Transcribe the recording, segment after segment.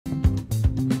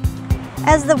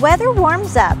As the weather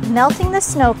warms up, melting the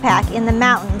snowpack in the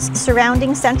mountains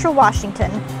surrounding central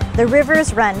Washington, the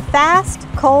rivers run fast,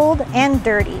 cold, and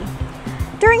dirty.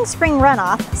 During spring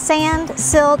runoff, sand,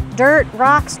 silt, dirt,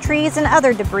 rocks, trees, and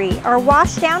other debris are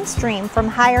washed downstream from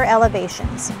higher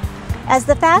elevations. As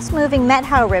the fast-moving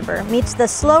Methow River meets the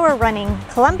slower-running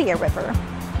Columbia River,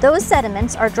 those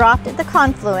sediments are dropped at the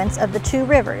confluence of the two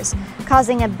rivers,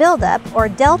 causing a buildup, or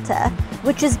delta,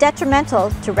 which is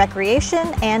detrimental to recreation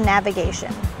and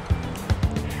navigation.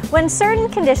 When certain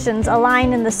conditions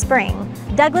align in the spring,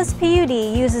 Douglas PUD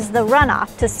uses the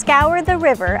runoff to scour the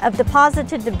river of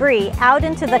deposited debris out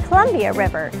into the Columbia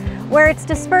River, where it's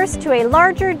dispersed to a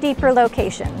larger, deeper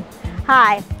location.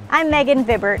 Hi, I'm Megan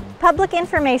Vibbert, Public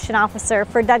Information Officer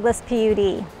for Douglas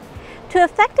PUD. To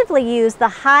effectively use the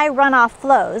high runoff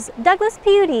flows, Douglas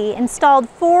PUD installed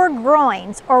 4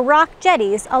 groins or rock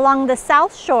jetties along the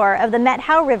south shore of the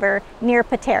Methow River near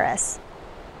Pateros.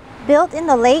 Built in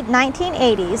the late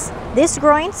 1980s, this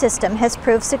groin system has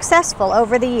proved successful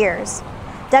over the years.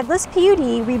 Douglas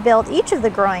PUD rebuilt each of the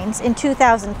groins in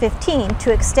 2015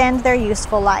 to extend their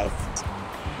useful life.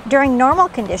 During normal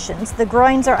conditions, the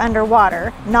groins are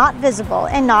underwater, not visible,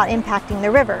 and not impacting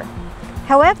the river.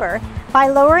 However, by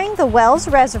lowering the Wells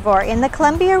Reservoir in the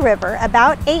Columbia River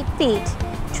about 8 feet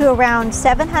to around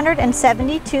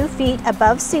 772 feet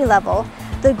above sea level,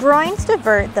 the groins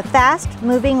divert the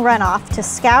fast-moving runoff to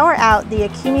scour out the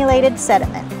accumulated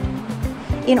sediment.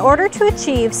 In order to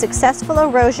achieve successful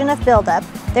erosion of buildup,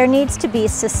 there needs to be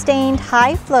sustained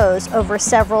high flows over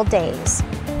several days.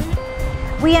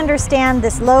 We understand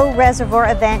this low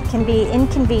reservoir event can be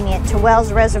inconvenient to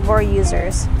Wells Reservoir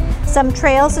users. Some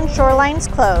trails and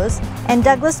shorelines close, and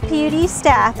Douglas PUD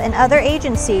staff and other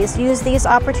agencies use these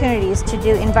opportunities to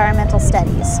do environmental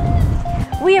studies.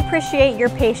 We appreciate your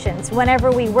patience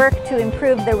whenever we work to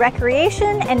improve the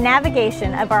recreation and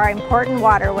navigation of our important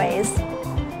waterways.